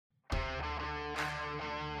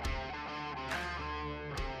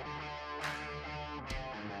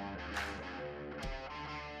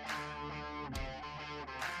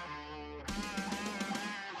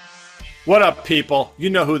What up, people?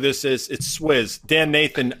 You know who this is. It's Swizz. Dan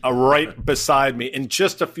Nathan right beside me. In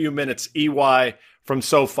just a few minutes, EY from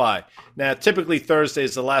SoFi. Now, typically Thursday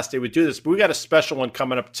is the last day we do this, but we got a special one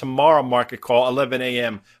coming up tomorrow, market call, 11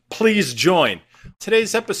 a.m. Please join.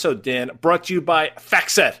 Today's episode, Dan, brought to you by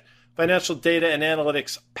FactSet, financial data and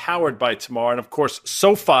analytics powered by tomorrow. And, of course,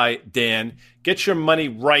 SoFi, Dan. Get your money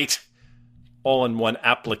right all in one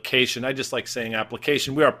application. I just like saying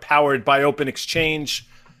application. We are powered by Open Exchange.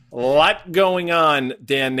 A lot going on,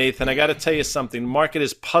 Dan Nathan. I got to tell you something. The market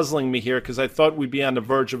is puzzling me here because I thought we'd be on the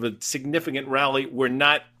verge of a significant rally. We're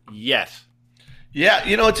not yet. Yeah,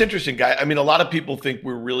 you know, it's interesting, guy. I mean, a lot of people think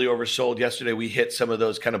we're really oversold. Yesterday, we hit some of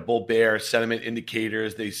those kind of bull-bear sentiment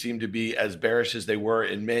indicators. They seem to be as bearish as they were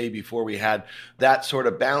in May before we had that sort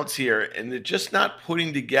of bounce here. And they're just not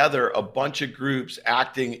putting together a bunch of groups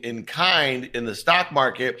acting in kind in the stock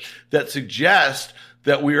market that suggest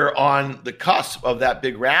that we are on the cusp of that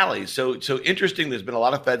big rally. So interesting. There's been a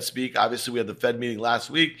lot of Fed speak. Obviously, we had the Fed meeting last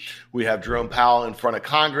week. We have Jerome Powell in front of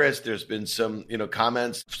Congress. There's been some,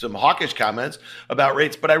 comments, some hawkish comments about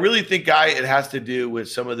rates. But I really think, Guy, it has to do with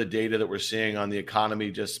some of the data that we're seeing on the economy,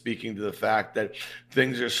 just speaking to the fact that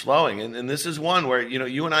things are slowing. And this is one where,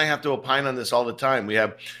 you and I have to opine on this all the time. We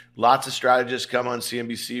have lots of strategists come on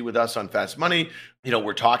CNBC with us on Fast Money.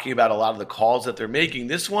 We're talking about a lot of the calls that they're making.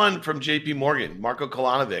 This one from JPMorgan, Marko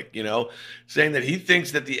Kolanovic, saying that he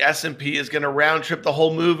thinks that the S&P is going to round trip the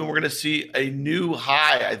whole move and we're going to see a new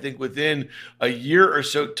high, I think, within a year or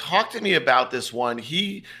so. Talk to me about this one.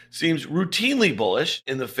 He seems routinely bullish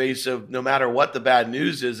in the face of no matter what the bad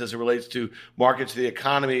news is as it relates to markets, the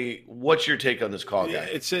economy. What's your take on this call,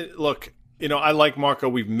 guy? Look, I like Marco.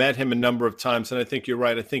 We've met him a number of times, and I think you're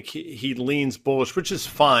right. I think he leans bullish, which is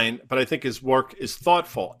fine, but I think his work is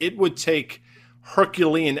thoughtful. It would take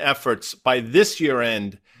Herculean efforts by this year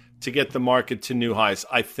end to get the market to new highs,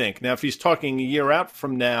 I think. Now, if he's talking a year out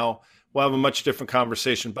from now, we'll have a much different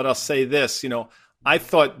conversation. But I'll say this, I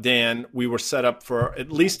thought, Dan, we were set up for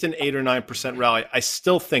at least an 8 or 9% rally. I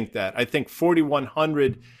still think that. I think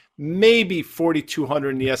 4,100 maybe 4,200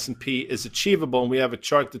 in the S&P is achievable, and we have a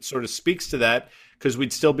chart that sort of speaks to that because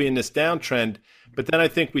we'd still be in this downtrend. But then I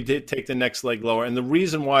think we did take the next leg lower. And the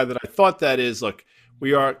reason why that I thought that is, look,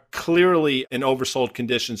 we are clearly in oversold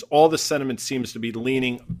conditions. All the sentiment seems to be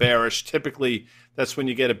leaning bearish. Typically, that's when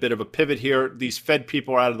you get a bit of a pivot here. These Fed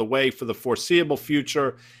people are out of the way for the foreseeable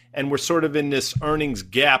future, and we're sort of in this earnings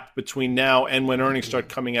gap between now and when earnings start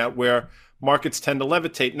coming out where markets tend to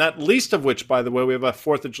levitate, not least of which, by the way, we have a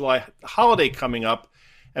 4th of July holiday coming up,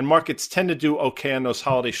 and markets tend to do okay on those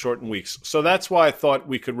holiday shortened weeks. So that's why I thought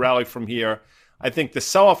we could rally from here. I think the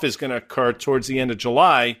sell-off is going to occur towards the end of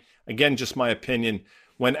July. Again, just my opinion.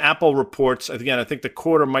 When Apple reports, again, I think the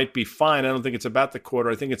quarter might be fine. I don't think it's about the quarter.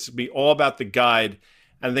 I think it's to be all about the guide.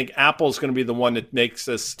 And I think Apple's going to be the one that makes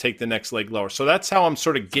us take the next leg lower. So that's how I'm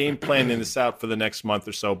sort of game planning this out for the next month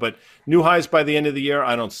or so. But new highs by the end of the year,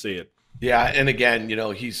 I don't see it. Yeah, and again,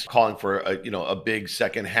 he's calling for a big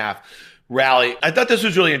second half rally. I thought this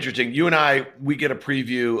was really interesting. You and I, we get a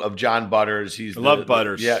preview of John Butters. I love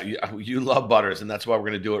Butters. Yeah, you love Butters, and that's why we're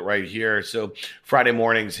going to do it right here. So Friday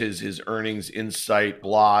mornings, his earnings insight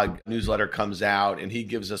blog newsletter comes out, and he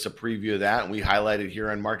gives us a preview of that, and we highlight it here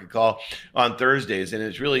on Market Call on Thursdays. And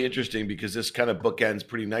it's really interesting because this kind of bookends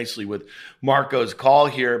pretty nicely with Marco's call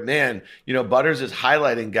here. Man, Butters is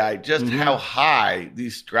highlighting, Guy, just how high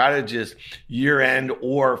these strategists year-end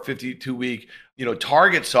or 52-week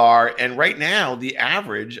targets are. And right now, the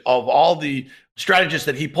average of all the strategists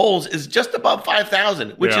that he polls is just above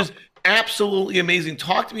 5,000, which is absolutely amazing.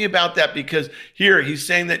 Talk to me about that, because here he's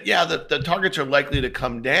saying that, the targets are likely to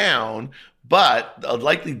come down, but a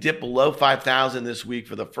likely dip below 5,000 this week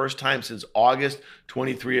for the first time since August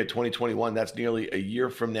 23 of 2021. That's nearly a year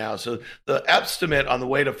from now. So the estimate on the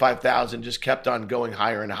way to 5,000 just kept on going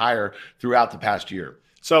higher and higher throughout the past year.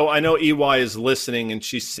 So I know EY is listening, and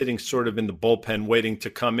she's sitting sort of in the bullpen waiting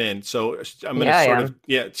to come in. So I'm going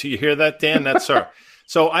to so you hear that, Dan? That's her.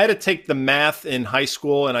 So I had to take the math in high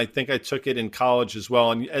school, and I think I took it in college as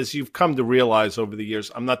well. And as you've come to realize over the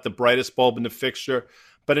years, I'm not the brightest bulb in the fixture,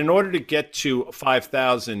 but in order to get to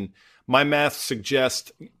 5,000, my math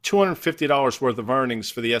suggests $250 worth of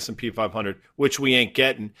earnings for the S&P 500, which we ain't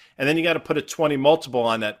getting. And then you got to put a 20 multiple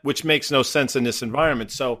on that, which makes no sense in this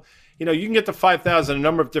environment. So you can get to 5,000 a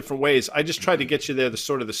number of different ways. I just tried to get you there the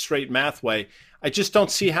sort of the straight math way. I just don't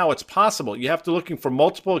see how it's possible. You have to looking for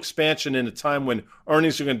multiple expansion in a time when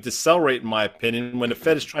earnings are going to decelerate, in my opinion, when the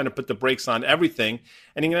Fed is trying to put the brakes on everything.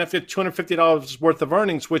 And you're going to have to get $250 worth of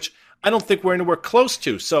earnings, which I don't think we're anywhere close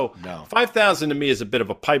to. So no. 5,000 to me is a bit of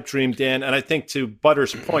a pipe dream, Dan. And I think to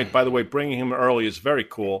Butters' point, by the way, bringing him early is very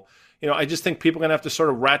cool. I just think people are going to have to sort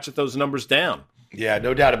of ratchet those numbers down. Yeah,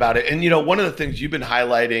 no doubt about it. And, one of the things you've been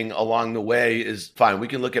highlighting along the way is, fine, we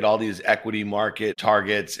can look at all these equity market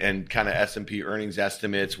targets and kind of S&P earnings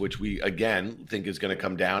estimates, which we, again, think is going to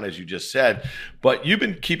come down, as you just said. But you've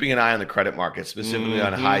been keeping an eye on the credit market, specifically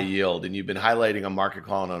on high yield. And you've been highlighting a market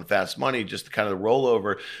calling on fast money, just kind of the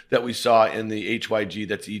rollover that we saw in the HYG,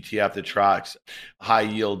 that's the ETF that tracks high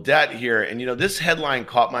yield debt here. And, this headline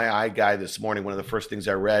caught my eye, Guy, this morning. One of the first things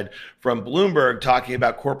I read from Bloomberg talking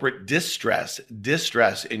about corporate distress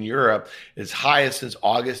in Europe is highest since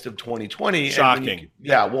August of 2020. Shocking.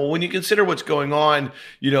 When you consider what's going on,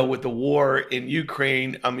 with the war in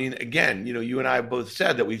Ukraine, I mean, again, you and I both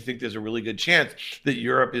said that we think there's a really good chance that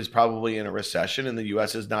Europe is probably in a recession and the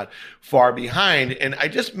U.S. is not far behind. And I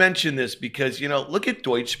just mentioned this because, look at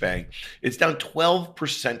Deutsche Bank. It's down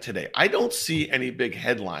 12% today. I don't see any big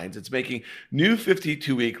headlines. It's making new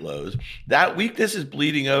 52-week lows. That weakness is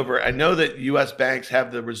bleeding over. I know that U.S. banks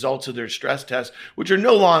have the results of their stress tests, which are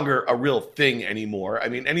no longer a real thing anymore. I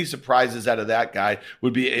mean, any surprises out of that, Guy,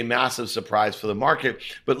 would be a massive surprise for the market.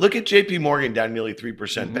 But look at JPMorgan down nearly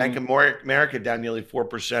 3%, Bank of America down nearly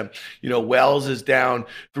 4%. Wells is down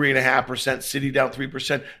 3.5%, Citi down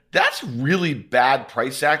 3%. That's really bad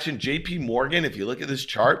price action. JPMorgan, if you look at this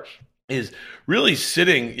chart, is really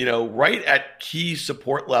sitting, right at key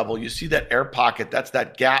support level. You see that air pocket, that's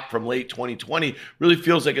that gap from late 2020, really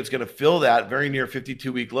feels like it's going to fill that very near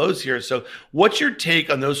 52-week lows here. So what's your take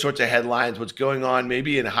on those sorts of headlines, what's going on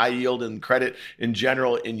maybe in high yield and credit in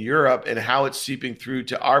general in Europe, and how it's seeping through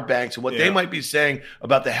to our banks and what they might be saying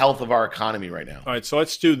about the health of our economy right now? All right, so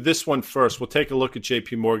let's do this one first. We'll take a look at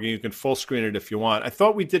JP Morgan. You can full screen it if you want. I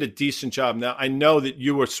thought we did a decent job. Now, I know that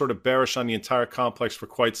you were sort of bearish on the entire complex for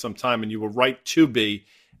quite some time, and you were right to be.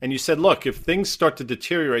 And you said, look, if things start to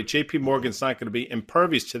deteriorate, JP Morgan's not going to be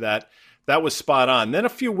impervious to that. That was spot on. Then a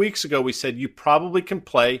few weeks ago, we said you probably can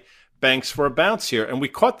play banks for a bounce here. And we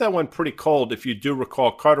caught that one pretty cold, if you do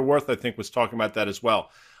recall. Carter Worth, I think, was talking about that as well.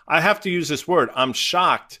 I have to use this word. I'm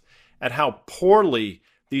shocked at how poorly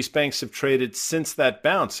these banks have traded since that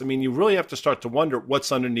bounce. I mean, you really have to start to wonder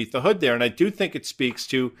what's underneath the hood there. And I do think it speaks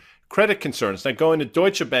to credit concerns. Now, going to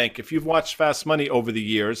Deutsche Bank, if you've watched Fast Money over the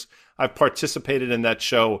years, I've participated in that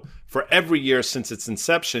show for every year since its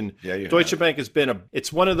inception. Yeah, Deutsche Bank has been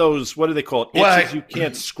it's one of those, what do they call it? Itches you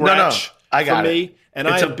can't scratch I got for it. me. And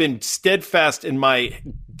I have been steadfast in my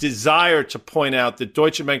desire to point out that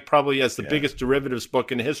Deutsche Bank probably has the biggest derivatives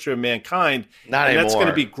book in the history of mankind. Not anymore. That's going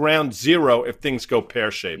to be ground zero if things go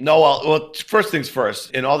pear-shaped. No, well, first things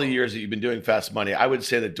first. In all the years that you've been doing Fast Money, I would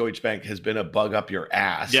say that Deutsche Bank has been a bug up your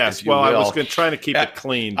ass. Yes, well, I was trying to keep it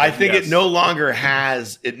clean. I think it no longer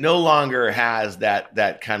has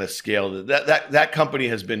that kind of scale. That company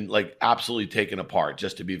has been like absolutely taken apart,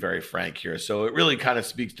 just to be very frank here. So it really kind of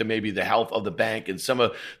speaks to maybe the health of the bank and some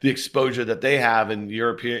of the exposure that they have in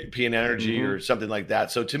European energy or something like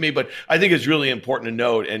that. So to me, but I think it's really important to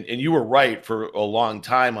note, and you were right for a long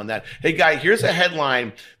time on that. Hey, Guy, here's a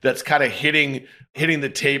headline that's kind of hitting the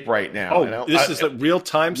tape right now. Oh, this is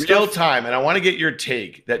real-time stuff? Real-time, and I want to get your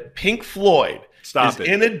take that Pink Floyd is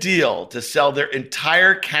in a deal to sell their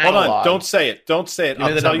entire catalog. Hold on, don't say it. Don't say it.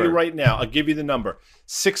 I'll tell you right now. I'll give you the number.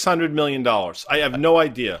 $600 million. I have no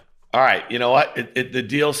idea. All right, you know what? The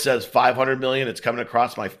deal says $500 million. It's coming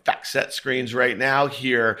across my FactSet screens right now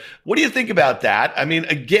here. What do you think about that? I mean,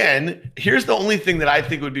 again, here's the only thing that I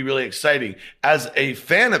think would be really exciting. As a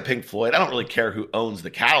fan of Pink Floyd, I don't really care who owns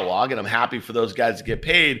the catalog, and I'm happy for those guys to get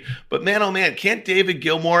paid. But man, oh man, can't David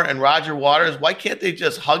Gilmour and Roger Waters, why can't they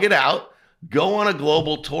just hug it out, go on a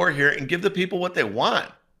global tour here, and give the people what they want?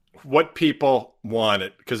 What people want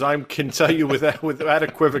it, because I can tell you without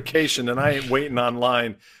equivocation, and I ain't waiting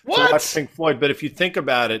online to watch Pink Floyd. But if you think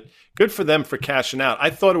about it, good for them for cashing out.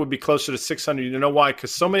 I thought it would be closer to 600. You know why?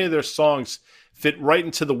 Because so many of their songs fit right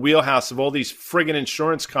into the wheelhouse of all these friggin'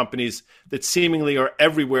 insurance companies that seemingly are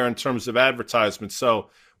everywhere in terms of advertisements.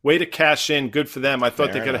 So way to cash in. Good for them. I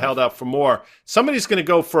thought they could have held out for more. Somebody's going to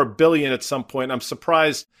go for $1 billion at some point. I'm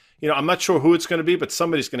surprised. I'm not sure who it's going to be, but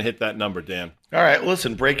somebody's going to hit that number, Dan. All right,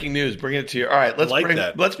 listen, breaking news. Bring it to you. All right, let's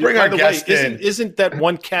bring our guest in. Isn't that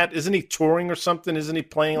one cat? Isn't he touring or something? Isn't he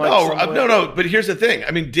playing No. But here's the thing.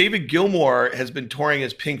 I mean, David Gilmour has been touring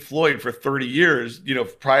as Pink Floyd for 30 years.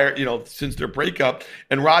 Prior, since their breakup,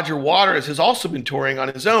 and Roger Waters has also been touring on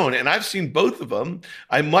his own. And I've seen both of them.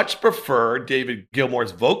 I much prefer David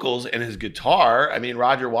Gilmour's vocals and his guitar. I mean,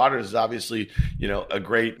 Roger Waters is obviously a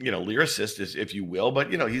great lyricist, if you will, but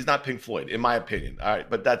he's not Pink Floyd, in my opinion. All right,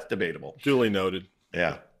 but that's debatable. Duly noted.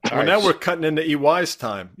 Yeah. Well, now we're cutting into EY's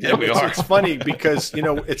time. Yeah, we are. It's funny because,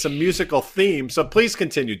 it's a musical theme. So please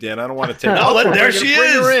continue, Dan. I don't want to take there she is.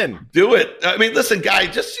 Bring her in. Do it. I mean, listen, guy,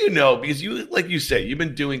 just so you know, because you, like you say, you've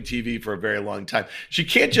been doing TV for a very long time. She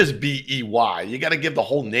can't just be EY. You got to give the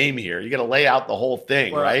whole name here. You got to lay out the whole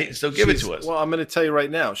thing, right? So give it to us. Well, I'm going to tell you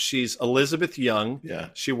right now. She's Elizabeth Young. Yeah.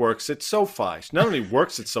 She works at SoFi. She not only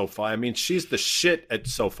works at SoFi, I mean, she's the shit at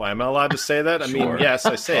SoFi. Am I allowed to say that? I mean, yes,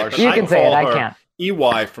 I say it. But you can say it. I can't.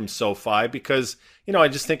 EY from SoFi because, I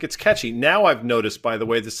just think it's catchy. Now I've noticed, by the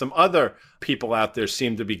way, that some other people out there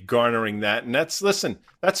seem to be garnering that. And that's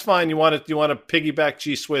fine. You want to piggyback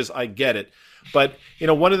G Swizz. I get it. But,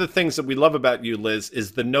 one of the things that we love about you, Liz,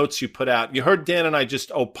 is the notes you put out. You heard Dan and I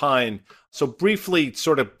just opine. So briefly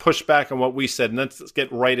sort of push back on what we said, and let's get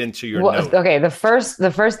right into your note. Okay, the first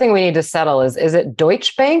thing we need to settle is it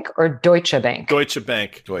Deutsche Bank or Deutsche Bank? Deutsche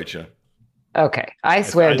Bank. Deutsche. Okay. I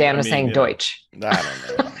swear Dan was saying Deutsch. I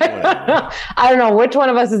don't know. I don't know which one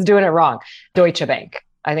of us is doing it wrong. Deutsche Bank.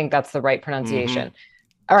 I think that's the right pronunciation.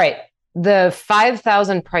 Mm-hmm. All right. The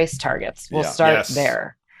 5,000 price targets. We'll start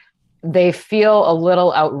there. They feel a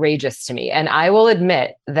little outrageous to me. And I will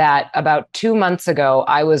admit that about 2 months ago,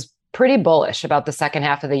 I was pretty bullish about the second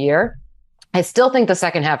half of the year. I still think the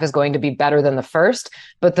second half is going to be better than the first,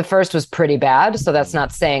 but the first was pretty bad. So that's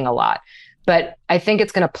not saying a lot. But I think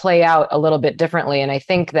it's going to play out a little bit differently. And I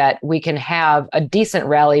think that we can have a decent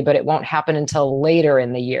rally, but it won't happen until later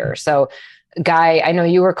in the year. So, Guy, I know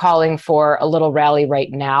you were calling for a little rally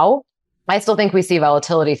right now. I still think we see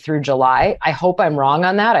volatility through July. I hope I'm wrong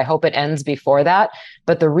on that. I hope it ends before that.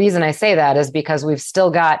 But the reason I say that is because we've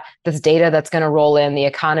still got this data that's going to roll in. The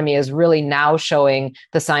economy is really now showing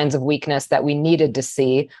the signs of weakness that we needed to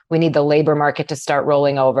see. We need the labor market to start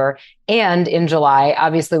rolling over. And in July,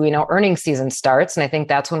 obviously, we know earnings season starts. And I think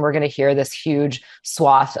that's when we're going to hear this huge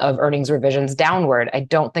swath of earnings revisions downward. I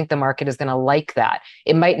don't think the market is going to like that.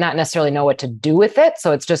 It might not necessarily know what to do with it.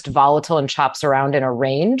 So it's just volatile and chops around in a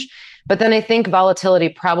range. But then I think volatility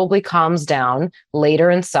probably calms down later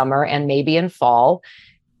in summer and maybe in fall.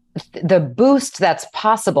 The boost that's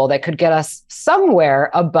possible that could get us somewhere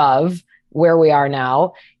above where we are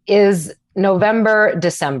now is November,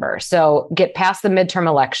 December. So get past the midterm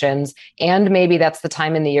elections. And maybe that's the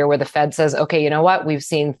time in the year where the Fed says, okay, you know what? We've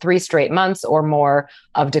seen 3 straight months or more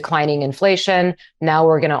of declining inflation. Now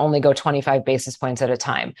we're going to only go 25 basis points at a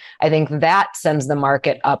time. I think that sends the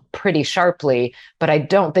market up pretty sharply, but I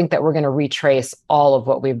don't think that we're going to retrace all of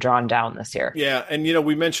what we've drawn down this year. Yeah. And,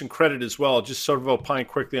 we mentioned credit as well. Just sort of opine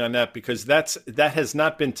quickly on that because that has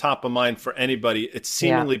not been top of mind for anybody. It's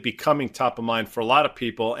seemingly becoming top of mind for a lot of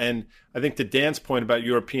people. And I think to Dan's point about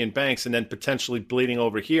European banks and then potentially bleeding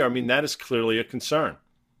over here, I mean, that is clearly a concern.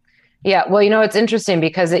 Yeah, well, it's interesting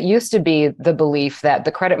because it used to be the belief that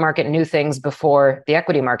the credit market knew things before the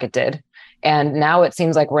equity market did. And now it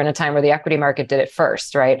seems like we're in a time where the equity market did it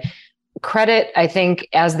first, right? Credit, I think,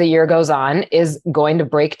 as the year goes on, is going to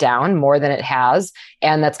break down more than it has,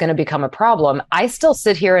 and that's going to become a problem. I still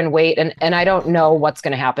sit here and wait, and I don't know what's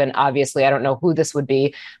going to happen. Obviously, I don't know who this would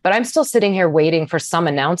be, but I'm still sitting here waiting for some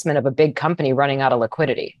announcement of a big company running out of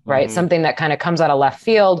liquidity, right? Mm-hmm. Something that kind of comes out of left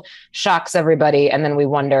field, shocks everybody, and then we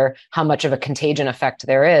wonder how much of a contagion effect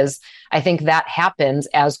there is. I think that happens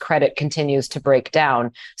as credit continues to break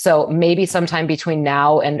down. So maybe sometime between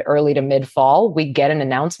now and early to mid-fall, we get an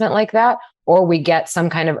announcement like that, or we get some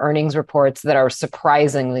kind of earnings reports that are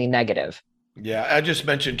surprisingly negative. Yeah, I just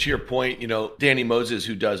mentioned to your point, Danny Moses,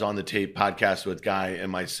 who does On the Tape podcast with Guy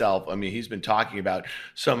and myself. I mean, he's been talking about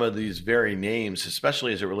some of these very names,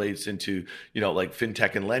 especially as it relates into, like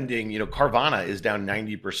fintech and lending. Carvana is down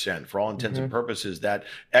 90% for all intents and purposes. That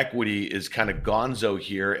equity is kind of gonzo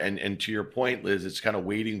here. And to your point, Liz, it's kind of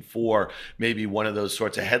waiting for maybe one of those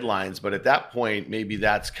sorts of headlines. But at that point, maybe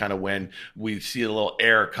that's kind of when we see a little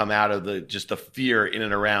air come out of the fear in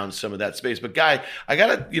and around some of that space. But Guy, I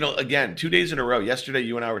got to, again, 2 days in a row. Yesterday,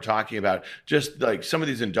 you and I were talking about just like some of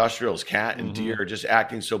these industrials, Cat and Deere, just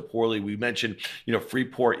acting so poorly. We mentioned,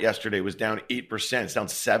 Freeport yesterday was down 8%. It's down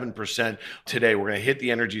 7% today. We're going to hit the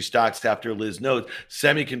energy stocks after Liz knows.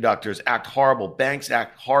 Semiconductors act horrible. Banks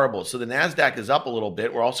act horrible. So the NASDAQ is up a little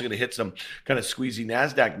bit. We're also going to hit some kind of squeezy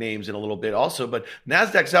NASDAQ names in a little bit also, but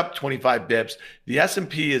NASDAQ's up 25 bips. The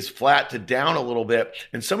S&P is flat to down a little bit.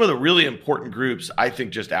 And some of the really important groups, I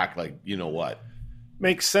think, just act like, you know what?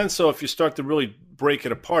 Makes sense. So if you start to really break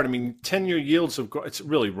it apart, I mean, 10-year yields it's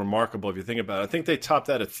really remarkable if you think about it. I think they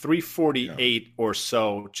topped out at 348 or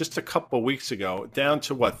so just a couple of weeks ago, down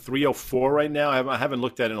to what, 304 right now? I haven't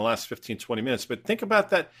looked at it in the last 15, 20 minutes, but think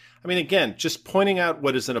about that. I mean, again, just pointing out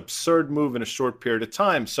what is an absurd move in a short period of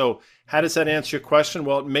time. So how does that answer your question?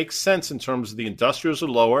 Well, it makes sense in terms of the industrials are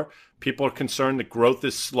lower. People are concerned that growth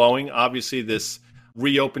is slowing. Obviously, this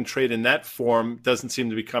reopen trade in that form doesn't seem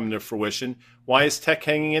to be coming to fruition. Why is tech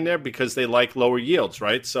hanging in there? Because they like lower yields,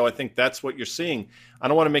 right? So I think that's what you're seeing. I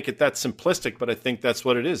don't want to make it that simplistic, but I think that's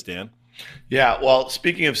what it is, Dan. Yeah, well,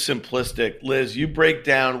 speaking of simplistic, Liz, you break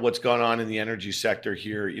down what's going on in the energy sector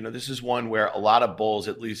here. You know, this is one where a lot of bulls,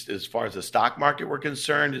 at least as far as the stock market we're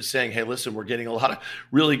concerned, is saying, hey, listen, we're getting a lot of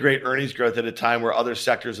really great earnings growth at a time where other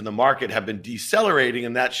sectors in the market have been decelerating,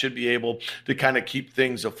 and that should be able to kind of keep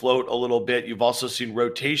things afloat a little bit. You've also seen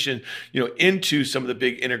rotation, into some of the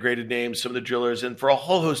big integrated names, some of the drillers, and for a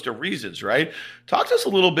whole host of reasons, right? Talk to us a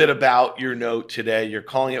little bit about your note today. You're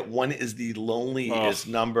calling it one is the loneliest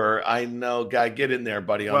number. I know, Guy, get in there,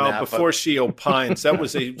 buddy, on that. Well, before she opines, that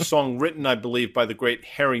was a song written, I believe, by the great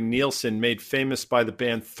Harry Nilsson, made famous by the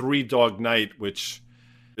band Three Dog Night, which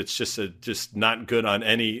it's just not good on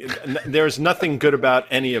any. There's nothing good about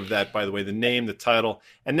any of that, by the way, the name, the title.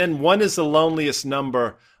 And then one is the loneliest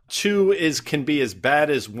number. Two can be as bad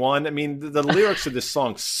as one. I mean, the lyrics of this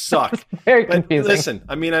song suck. Very confusing. Listen,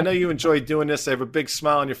 I mean, I know you enjoy doing this. I have a big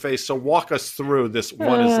smile on your face. So walk us through this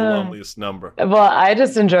one is the loneliest number. Well, I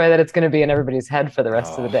just enjoy that it's going to be in everybody's head for the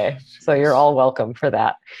rest of the day. So you're all welcome for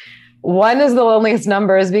that. One is the loneliest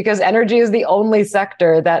number is because energy is the only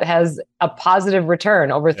sector that has a positive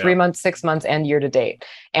return over 3 months, 6 months, and year to date.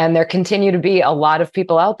 And there continue to be a lot of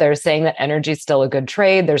people out there saying that energy is still a good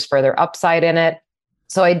trade. There's further upside in it.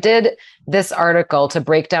 So I did this article to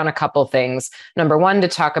break down a couple things. Number one, to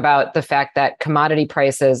talk about the fact that commodity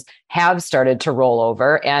prices have started to roll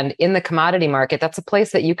over. And in the commodity market, that's a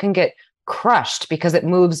place that you can get crushed because it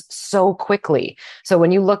moves so quickly. So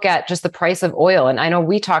when you look at just the price of oil, and I know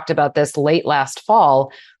we talked about this late last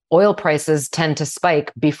fall, oil prices tend to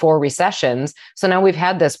spike before recessions. So now we've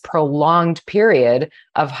had this prolonged period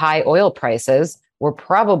of high oil prices. We're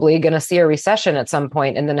probably going to see a recession at some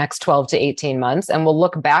point in the next 12 to 18 months. And we'll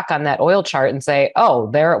look back on that oil chart and say,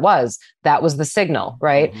 oh, there it was. That was the signal,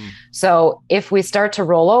 right? Mm-hmm. So if we start to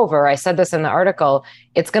roll over, I said this in the article,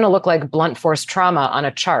 it's going to look like blunt force trauma on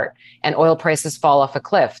a chart and oil prices fall off a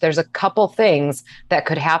cliff. There's a couple things that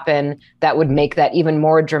could happen that would make that even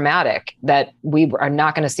more dramatic that we are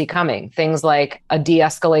not going to see coming. Things like a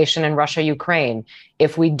de-escalation in Russia, Ukraine.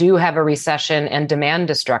 If we do have a recession and demand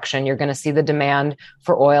destruction, you're going to see the demand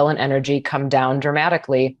for oil and energy come down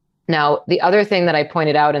dramatically. Now, the other thing that I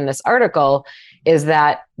pointed out in this article is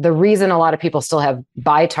that the reason a lot of people still have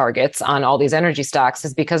buy targets on all these energy stocks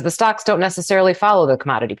is because the stocks don't necessarily follow the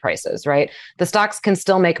commodity prices, right? The stocks can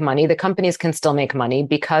still make money. The companies can still make money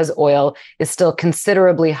because oil is still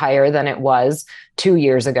considerably higher than it was 2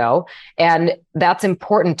 years ago. And that's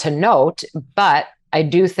important to note, but I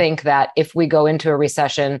do think that if we go into a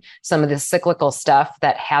recession, some of the cyclical stuff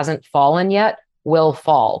that hasn't fallen yet will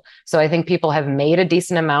fall. So I think people have made a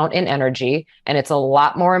decent amount in energy, and it's a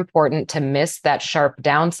lot more important to miss that sharp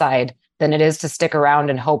downside than it is to stick around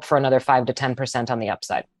and hope for another 5 to 10% on the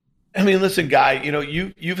upside. I mean, listen, Guy,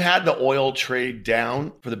 you've had the oil trade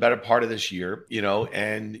down for the better part of this year,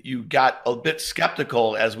 and you got a bit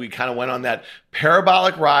skeptical as we kind of went on that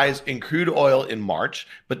parabolic rise in crude oil in March,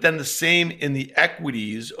 but then the same in the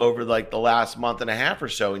equities over like the last month and a half or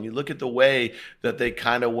so. And you look at the way that they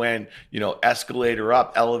kind of went, escalator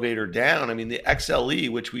up, elevator down. I mean, the XLE,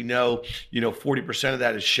 which we know, 40% of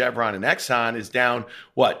that is Chevron and Exxon, is down,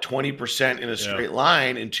 20% in a straight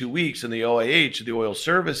line in 2 weeks. And the OIH, the oil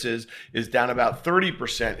services, is down about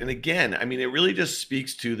 30%. And again, I mean, it really just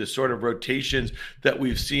speaks to the sort of rotations that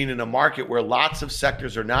we've seen in a market where lots of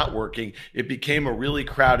sectors are not working. It became a really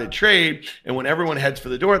crowded trade. And when everyone heads for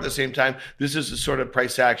the door at the same time, this is the sort of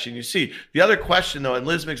price action you see. The other question, though, and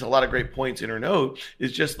Liz makes a lot of great points in her note,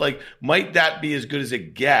 is just like, might that be as good as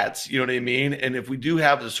it gets? You know what I mean? And if we do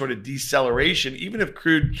have the sort of deceleration, even if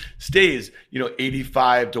crude stays,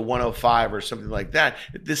 85 to 105 or something like that,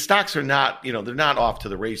 the stocks are not, they're not off to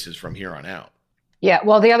the races from here on out. Yeah.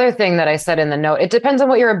 Well, the other thing that I said in the note, it depends on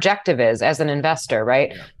what your objective is as an investor,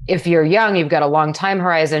 right? Yeah. If you're young, you've got a long time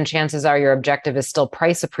horizon, chances are your objective is still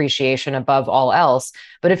price appreciation above all else.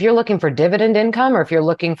 But if you're looking for dividend income, or if you're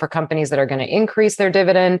looking for companies that are going to increase their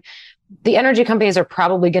dividend, the energy companies are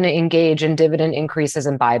probably going to engage in dividend increases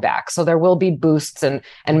and buybacks. So there will be boosts and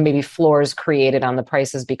maybe floors created on the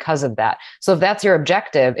prices because of that. So if that's your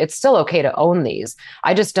objective, it's still okay to own these.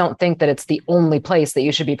 I just don't think that it's the only place that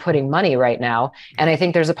you should be putting money right now. And I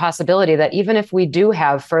think there's a possibility that even if we do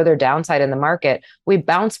have further downside in the market, we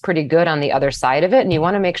bounce pretty good on the other side of it. And you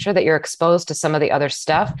want to make sure that you're exposed to some of the other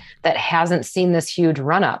stuff that hasn't seen this huge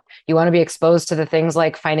run up. You want to be exposed to the things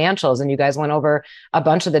like financials. And you guys went over a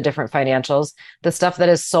bunch of the different financials, the stuff that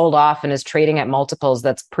is sold off and is trading at multiples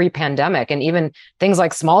that's pre-pandemic, and even things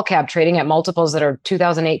like small cap trading at multiples that are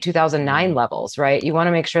 2008, 2009 levels, right? You want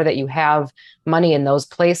to make sure that you have money in those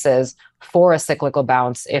places for a cyclical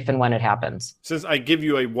bounce if and when it happens. Since I give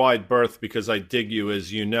you a wide berth because I dig you,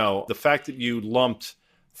 as you know, the fact that you lumped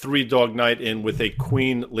Three Dog Night in with a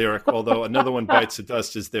Queen lyric, although Another One Bites the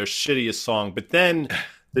Dust is their shittiest song, but then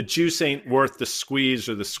the juice ain't worth the squeeze,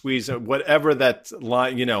 or the squeeze, or whatever that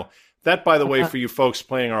line, that, by the way, for you folks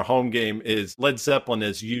playing our home game, is Led Zeppelin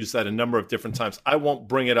has used that a number of different times. I won't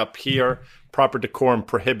bring it up here. Proper decorum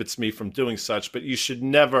prohibits me from doing such, but you should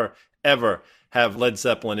never, ever have Led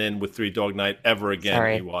Zeppelin in with Three Dog Night ever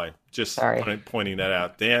again, EY. Just pointing that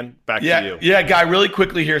out. Dan, back to you. Yeah, Guy, really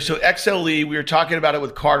quickly here. So XLE, we were talking about it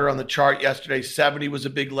with Carter on the chart yesterday. 70 was a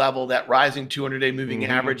big level. That rising 200-day moving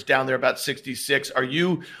average down there about 66. Are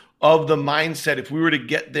you of the mindset, if we were to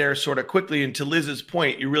get there sort of quickly, and to Liz's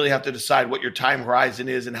point, you really have to decide what your time horizon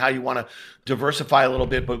is and how you want to diversify a little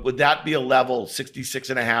bit, but would that be a level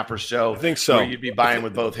 66.5 or so? I think so. Where you'd be buying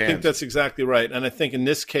with both hands? I think that's exactly right. And I think in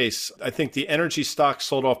this case, I think the energy stocks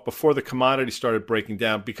sold off before the commodity started breaking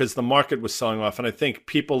down because the market was selling off. And I think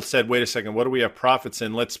people said, wait a second, what do we have profits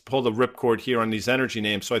in? Let's pull the ripcord here on these energy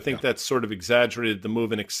names. So I think that sort of exaggerated the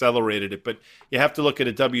move and accelerated it. But you have to look at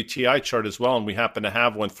a WTI chart as well. And we happen to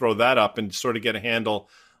have one. Throw that up and sort of get a handle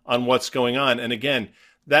on what's going on. And again,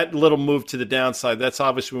 that little move to the downside, that's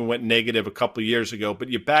obviously when we went negative a couple of years ago. But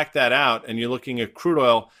you back that out and you're looking at crude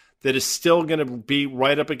oil that is still going to be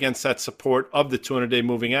right up against that support of the 200-day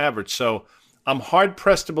moving average. So I'm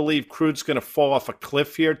hard-pressed to believe crude's going to fall off a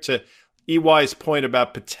cliff here. To EY's point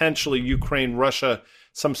about potentially Ukraine, Russia,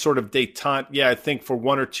 some sort of détente, yeah, I think for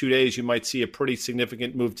 1 or 2 days you might see a pretty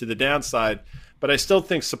significant move to the downside. But I still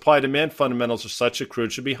think supply-demand fundamentals are such that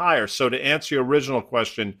crude should be higher. So to answer your original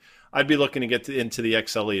question, I'd be looking to get into the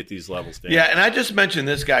XLE at these levels, Dan. Yeah, and I just mentioned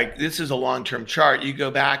this guy. This is a long-term chart. You go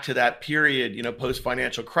back to that period,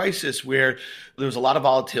 post-financial crisis where there was a lot of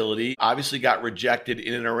volatility, obviously got rejected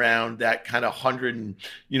in and around that kind of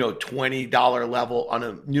 $120 level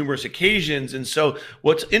on numerous occasions. And so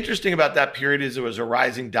what's interesting about that period is there was a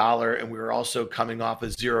rising dollar and we were also coming off a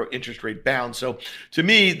zero interest rate bound. So to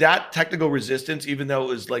me, that technical resistance, even though it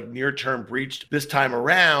was like near-term breached this time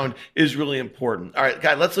around, is really important. All right,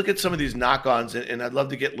 guys, let's look at some of these knock-ons, and I'd love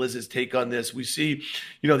to get Liz's take on this. We see,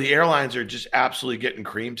 the airlines are just absolutely getting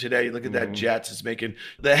creamed today. Look at that Jets is making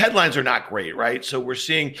 – the headlines are not great, right? So we're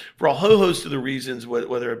seeing for a whole host of the reasons,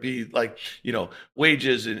 whether it be like,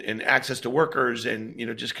 wages and access to workers and,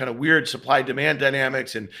 just kind of weird supply-demand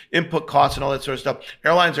dynamics and input costs and all that sort of stuff,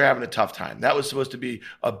 airlines are having a tough time. That was supposed to be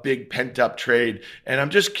a big pent-up trade. And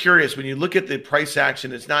I'm just curious, when you look at the price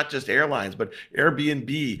action, it's not just airlines, but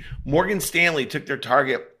Airbnb, Morgan Stanley took their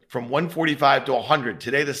target from 145 to 100.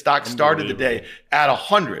 Today, the stock started the day at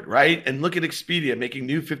 100, right? And look at Expedia making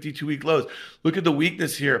new 52-week lows. Look at the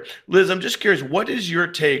weakness here. Liz, I'm just curious, what is your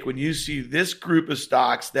take when you see this group of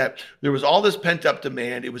stocks that there was all this pent-up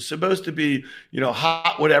demand? It was supposed to be,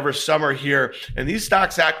 hot whatever summer here, and these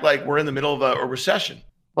stocks act like we're in the middle of a recession.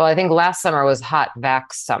 Well, I think last summer was hot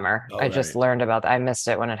vax summer. I just learned about that. I missed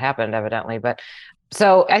it when it happened, evidently. But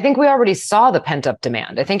so I think we already saw the pent-up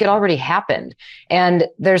demand. I think it already happened. And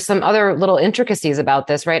there's some other little intricacies about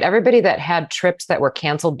this, right? Everybody that had trips that were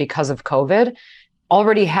canceled because of COVID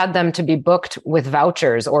already had them to be booked with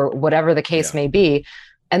vouchers or whatever the case may be.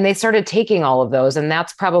 And they started taking all of those. And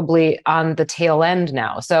that's probably on the tail end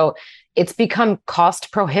now. So it's become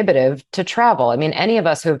cost prohibitive to travel. I mean, any of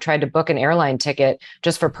us who have tried to book an airline ticket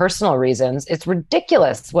just for personal reasons, it's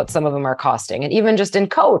ridiculous what some of them are costing. And even just in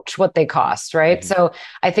coach, what they cost, right? Mm-hmm. So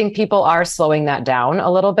I think people are slowing that down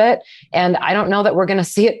a little bit. And I don't know that we're going to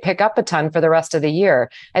see it pick up a ton for the rest of the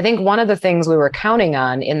year. I think one of the things we were counting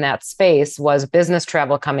on in that space was business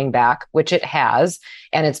travel coming back, which it has,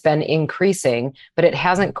 and it's been increasing, but it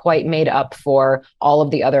hasn't quite made up for all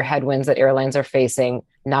of the other headwinds that airlines are facing.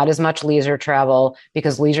 not as much leisure travel,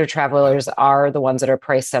 because leisure travelers are the ones that are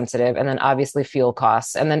price sensitive. And then obviously fuel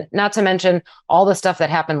costs. And then not to mention all the stuff that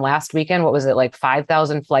happened last weekend. What was it, like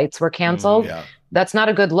 5,000 flights were canceled? Yeah. That's not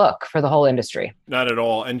a good look for the whole industry. Not at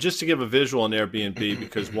all. And just to give a visual on Airbnb,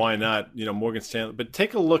 because why not, Morgan Stanley, but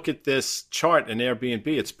take a look at this chart in Airbnb.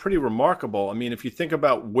 It's pretty remarkable. I mean, if you think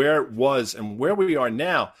about where it was and where we are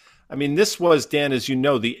now, I mean, this was, Dan, as you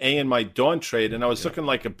know, the A in my dawn trade, and I was looking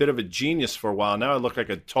like a bit of a genius for a while. Now I look like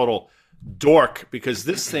a total dork because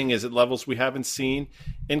this thing is at levels we haven't seen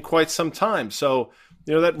in quite some time. So,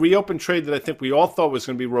 that reopen trade that I think we all thought was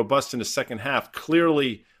going to be robust in the second half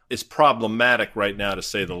clearly is problematic right now, to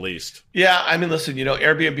say the least. Yeah, I mean, listen,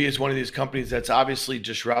 Airbnb is one of these companies that's obviously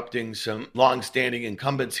disrupting some long-standing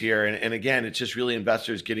incumbents here. And again, it's just really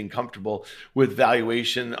investors getting comfortable with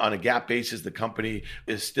valuation on a GAAP basis. The company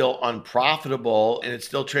is still unprofitable and it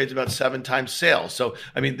still trades about 7 times sales. So,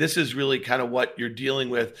 I mean, this is really kind of what you're dealing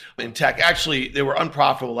with in tech. Actually, they were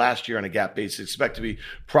unprofitable last year on a GAAP basis, expect to be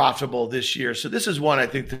profitable this year. So this is one I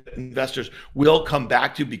think that investors will come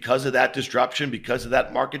back to because of that disruption, because of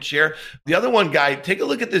that market share. The other one, Guy, take a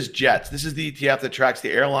look at this JETS. This is the ETF that tracks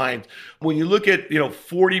the airlines. When you look at,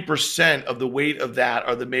 40% of the weight of that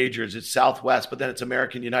are the majors. It's Southwest, but then it's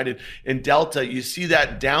American, United, and Delta. You see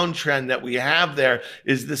that downtrend that we have there.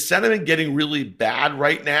 Is the sentiment getting really bad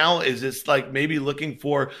right now? Is this like maybe looking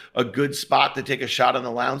for a good spot to take a shot on the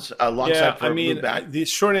alongside for a move back? The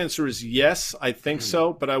short answer is yes, I think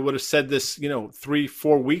so. But I would have said this,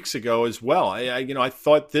 3-4 weeks ago as well. I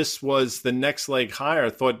thought this was the next leg higher. I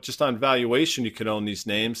thought just on valuation you could own these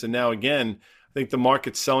names, and now again, I think the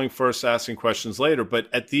market's selling first, asking questions later. But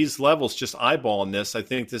at these levels, just eyeballing this, I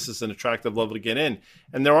think this is an attractive level to get in.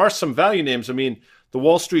 And there are some value names. I mean, the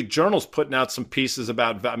Wall Street Journal's putting out some pieces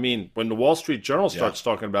about, when the Wall Street Journal starts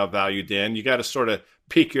talking about value, Dan, you got to sort of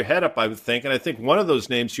peek your head up, I would think. And I think one of those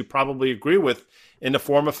names you probably agree with in the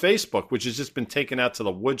form of Facebook, which has just been taken out to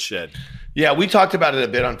the woodshed. Yeah, we talked about it a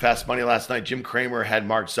bit on Fast Money last night. Jim Cramer had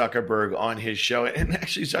Mark Zuckerberg on his show, and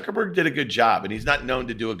actually Zuckerberg did a good job, and he's not known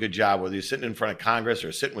to do a good job, whether he's sitting in front of Congress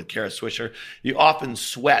or sitting with Kara Swisher. He often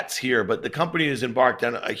sweats here, but the company has embarked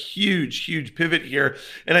on a huge, huge pivot here,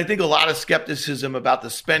 and I think a lot of skepticism about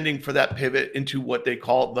the spending for that pivot into what they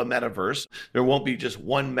call the metaverse. There won't be just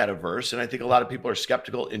one metaverse, and I think a lot of people are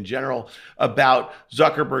skeptical in general about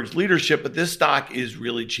Zuckerberg's leadership, but this stock is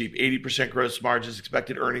really cheap. 80% gross margins,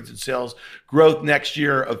 expected earnings and sales growth next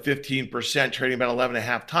year of 15%, trading about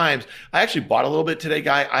 11.5 times. I actually bought a little bit today,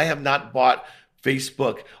 Guy. I have not bought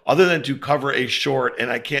Facebook other than to cover a short,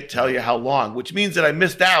 and I can't tell you how long, which means that I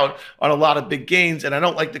missed out on a lot of big gains, and I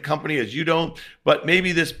don't like the company as you don't, but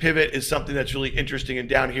maybe this pivot is something that's really interesting. And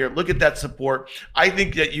down here, look at that support. I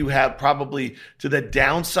think that you have probably to the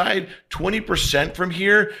downside 20% from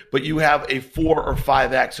here, but you have a 4 or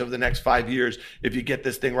 5x over the next 5 years if you get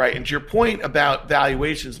this thing right. And to your point about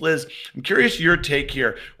valuations, Liz, I'm curious your take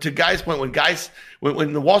here. To Guy's point,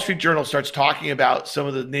 when the Wall Street Journal starts talking about some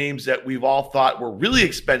of the names that we've all thought were really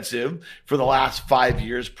expensive for the last 5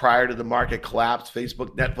 years prior to the market collapse,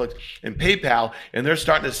 Facebook, Netflix, and PayPal, and they're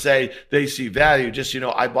starting to say they see value. Just,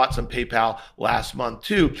 I bought some PayPal last month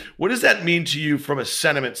too. What does that mean to you from a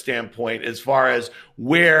sentiment standpoint as far as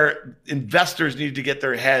where investors need to get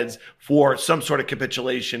their heads for some sort of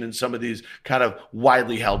capitulation in some of these kind of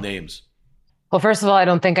widely held names? Well, first of all, I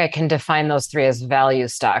don't think I can define those three as value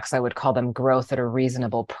stocks. I would call them growth at a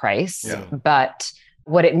reasonable price. Yeah. But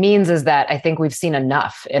what it means is that I think we've seen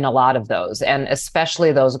enough in a lot of those, and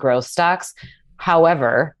especially those growth stocks.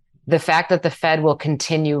 However, the fact that the Fed will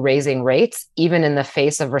continue raising rates, even in the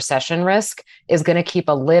face of recession risk, is going to keep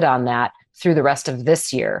a lid on that through the rest of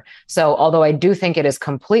this year. So although I do think it is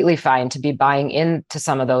completely fine to be buying into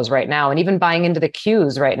some of those right now, and even buying into the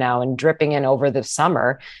Qs right now and dripping in over the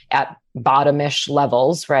summer at bottomish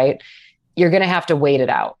levels, right? You're going to have to wait it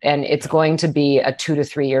out. And it's going to be a 2 to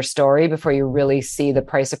 3 year story before you really see the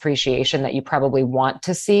price appreciation that you probably want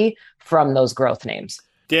to see from those growth names.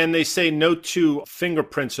 Dan, they say no two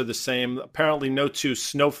fingerprints are the same. Apparently no two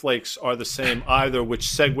snowflakes are the same either, which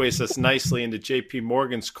segues us nicely into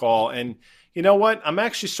JPMorgan's call. And you know what? I'm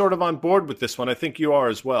actually sort of on board with this one. I think you are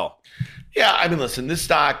as well. Yeah, I mean, listen, this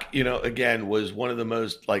stock, again, was one of the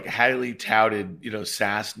most highly touted,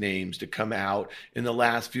 SaaS names to come out in the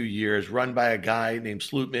last few years, run by a guy named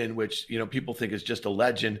Slootman, which, people think is just a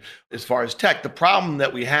legend as far as tech. The problem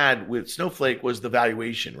that we had with Snowflake was the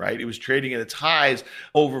valuation, right? It was trading at its highs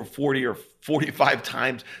over 40 or 45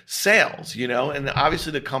 times sales, and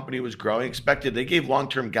obviously the company was growing, expected. They gave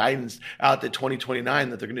long-term guidance out to 2029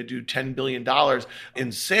 that they're going to do $10 billion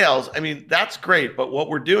in sales. I mean, that's great. But what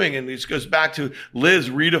we're doing, and this goes back to Liz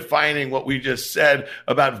redefining what we just said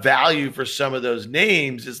about value for some of those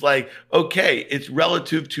names, is like, okay, it's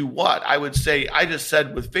relative to what? I would say, I just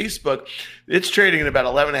said with Facebook, it's trading at about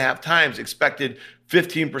 11.5 times expected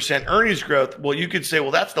 15% earnings growth. Well, you could say,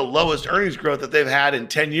 well, that's the lowest earnings growth that they've had in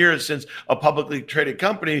 10 years since a publicly traded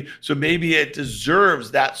company. So maybe it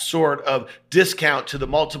deserves that sort of discount to the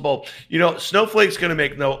multiple. Snowflake's going to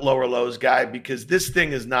make no lower lows, Guy, because this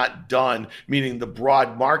thing is not done, meaning the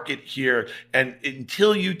broad market here. And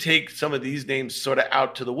until you take some of these names sort of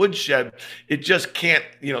out to the woodshed, it just can't,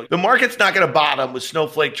 the market's not going to bottom with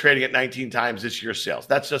Snowflake trading at 19 times this year's sales.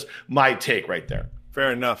 That's just my take right there.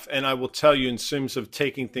 Fair enough. And I will tell you, in terms of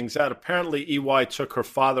taking things out, apparently EY took her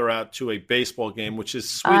father out to a baseball game, which is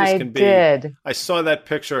sweet as can be. I saw that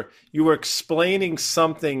picture. You were explaining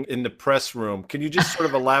something in the press room. Can you just sort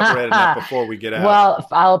of elaborate on that before we get out? Well,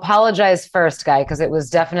 I'll apologize first, Guy, because it was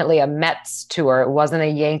definitely a Mets tour. It wasn't a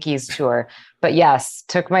Yankees tour. But yes,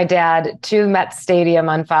 took my dad to Mets Stadium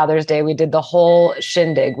on Father's Day. We did the whole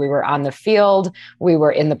shindig. We were on the field. We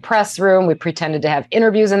were in the press room. We pretended to have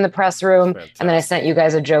interviews in the press room. Fantastic. And then I sent you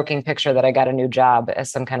guys a joking picture that I got a new job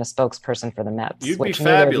as some kind of spokesperson for the Mets. You'd be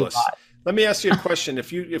fabulous. Let me ask you a question.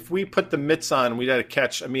 If we put the mitts on and we had a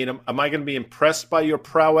catch, I mean, am I going to be impressed by your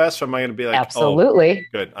prowess, or am I going to be like, absolutely. Oh,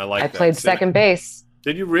 good. I like that. I played second base.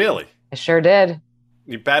 Did you really? I sure did.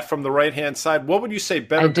 You bat from the right-hand side. What would you say,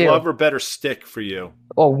 better glove or better stick for you?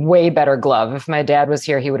 Oh, way better glove. If my dad was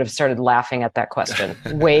here, he would have started laughing at that question.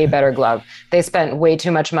 Way better glove. They spent way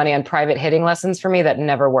too much money on private hitting lessons for me that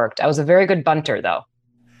never worked. I was a very good bunter, though.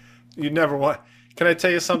 You never want... Can I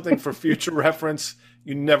tell you something for future reference?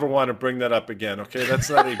 You never want to bring that up again, okay? That's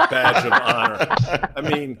not a badge of honor. I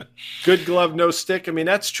mean, good glove, no stick. I mean,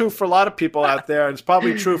 that's true for a lot of people out there, and it's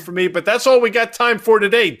probably true for me, but that's all we got time for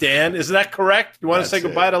today, Dan. Is that correct? You want to say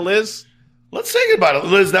goodbye to Liz? Let's say goodbye to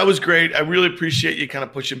Liz. That was great. I really appreciate you kind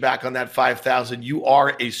of pushing back on that 5,000. You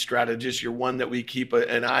are a strategist. You're one that we keep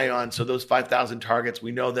an eye on. So those 5,000 targets,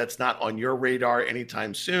 we know that's not on your radar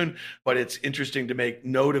anytime soon, but it's interesting to make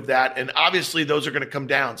note of that. And obviously those are going to come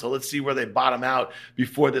down. So let's see where they bottom out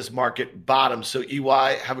before this market bottoms. So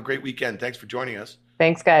EY, have a great weekend. Thanks for joining us.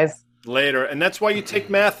 Thanks, guys. Later. And that's why you take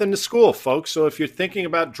math into school, folks. So if you're thinking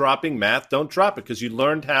about dropping math, don't drop it, because you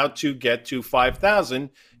learned how to get to 5,000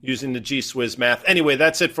 using the G-Swiz math. Anyway,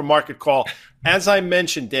 that's it for Market Call. As I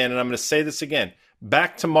mentioned, Dan, and I'm going to say this again,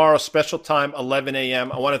 back tomorrow, special time, 11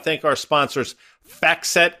 a.m. I want to thank our sponsors,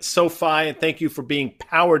 FactSet, SoFi, and thank you for being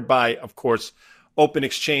powered by, of course, Open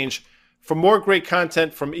Exchange. For more great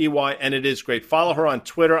content from EY, and it is great, follow her on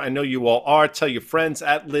Twitter. I know you all are. Tell your friends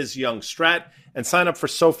at Liz Young Strat, and sign up for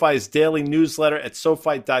SoFi's daily newsletter at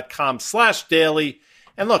SoFi.com/daily.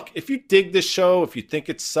 And look, if you dig this show, if you think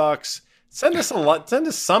it sucks, send us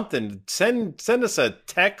something. Send us a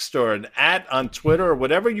text or an on Twitter or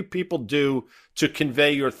whatever you people do to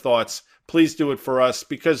convey your thoughts. Please do it for us,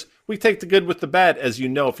 because we take the good with the bad. As you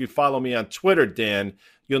know, if you follow me on Twitter, Dan,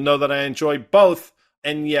 you'll know that I enjoy both.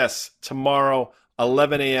 And yes, tomorrow,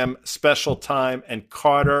 11 a.m. special time, and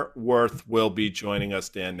Carter Worth will be joining us,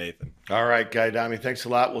 Dan Nathan. All right, Guy Dami, thanks a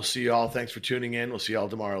lot. We'll see you all. Thanks for tuning in. We'll see you all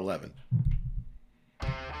tomorrow, 11.